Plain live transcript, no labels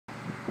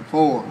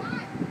4,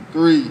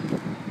 3,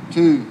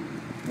 2,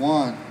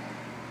 1.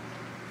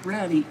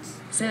 Ready,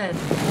 set,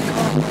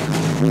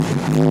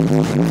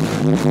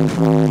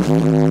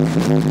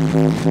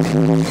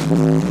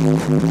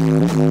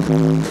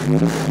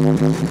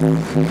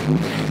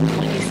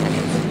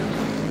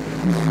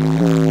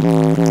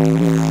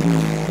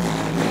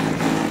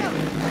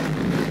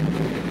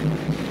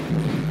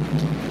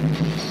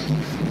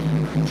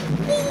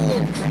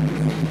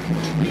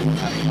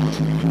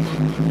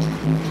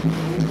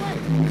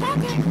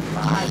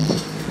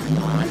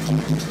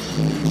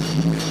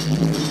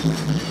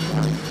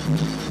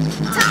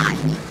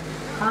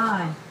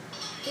 Tie.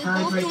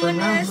 Tiebreaker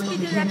round will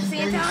begin in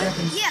 30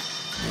 seconds. Yeah.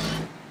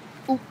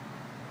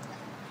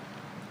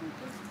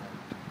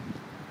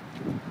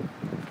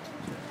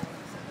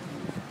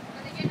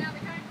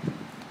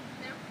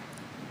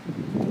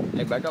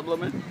 Hey, back up a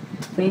little bit.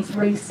 Bass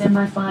race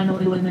semi-final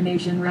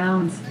elimination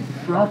rounds.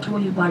 Brought to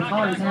you by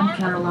Cars and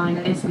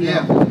Carolina SBO.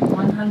 Yeah.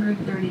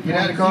 130. Get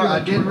out of the car. I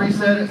did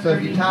reset it, so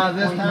if you tie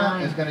this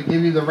time, it's going to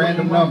give you the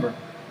random number.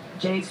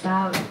 J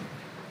Stout.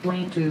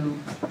 Lane 2.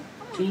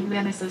 Team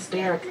Nemesis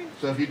Derrick.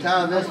 So if you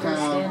tie this Stand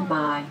time,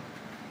 by.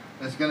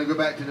 it's going to go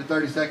back to the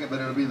 30-second, but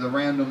it'll be the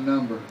random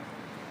number.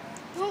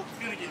 Well,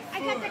 I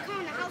got the car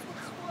in the house with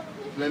the spoiler.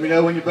 Let me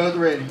know when you're both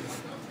ready.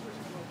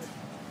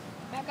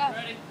 Back up.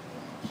 Ready.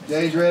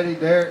 Jay's ready.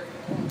 Derrick.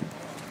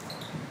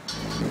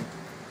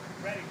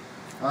 Ready.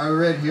 All right, we're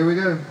ready. Here we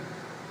go.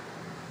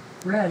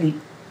 Ready,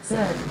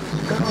 set,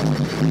 go.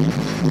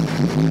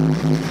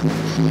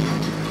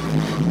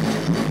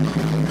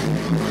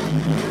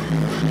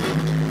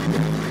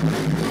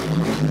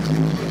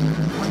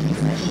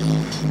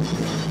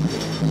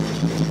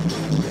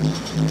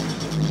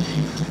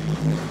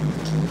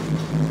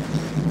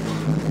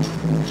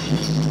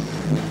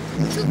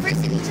 Two bricks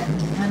in each other.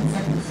 10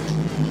 seconds.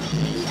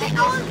 They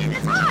all get a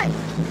tie.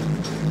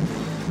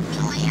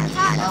 Oh, yeah,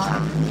 tie.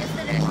 Yes,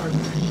 it is.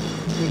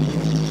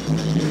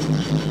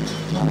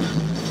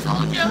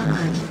 Told you.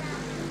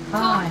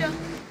 Five.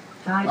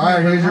 All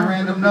right, here's your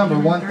random number.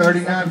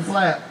 139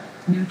 flat.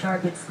 New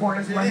target score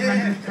is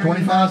 139.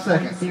 25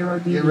 seconds.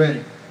 Get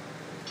ready.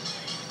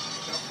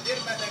 Forget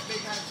about that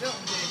big high jump,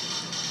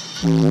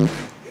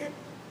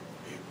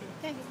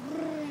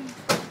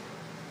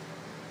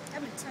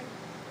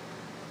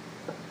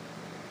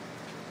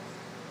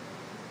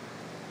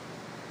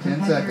 Ten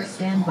seconds.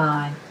 Stand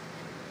by.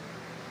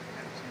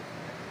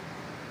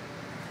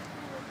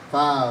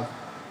 5,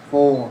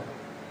 4,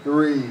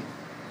 3,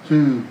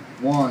 2,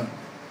 1.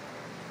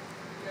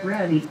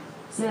 Ready,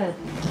 set,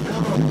 go.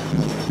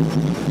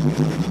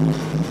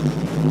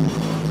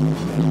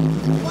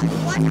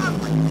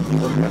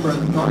 Remember,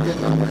 the target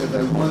number is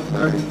a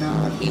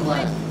 139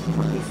 flat.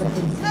 40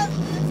 seconds.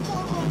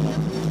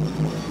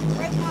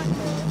 Right on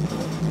the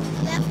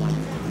left one.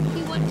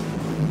 He won.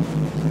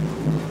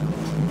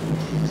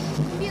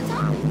 Be a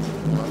tie.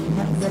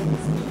 10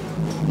 seconds.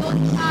 No,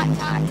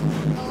 tie.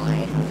 Oh, I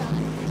hate tie.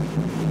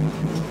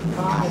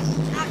 5,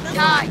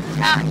 Tie.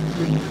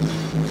 3,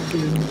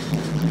 2,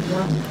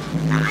 1.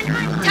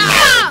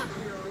 Tie.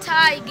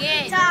 Tie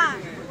again. Tie.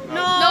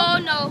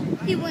 No.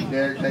 He wins.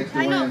 Derrick takes the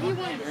I know, win. he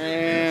wins.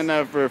 And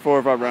after 4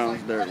 or 5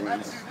 rounds, Derrick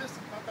wins.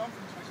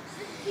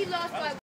 He lost by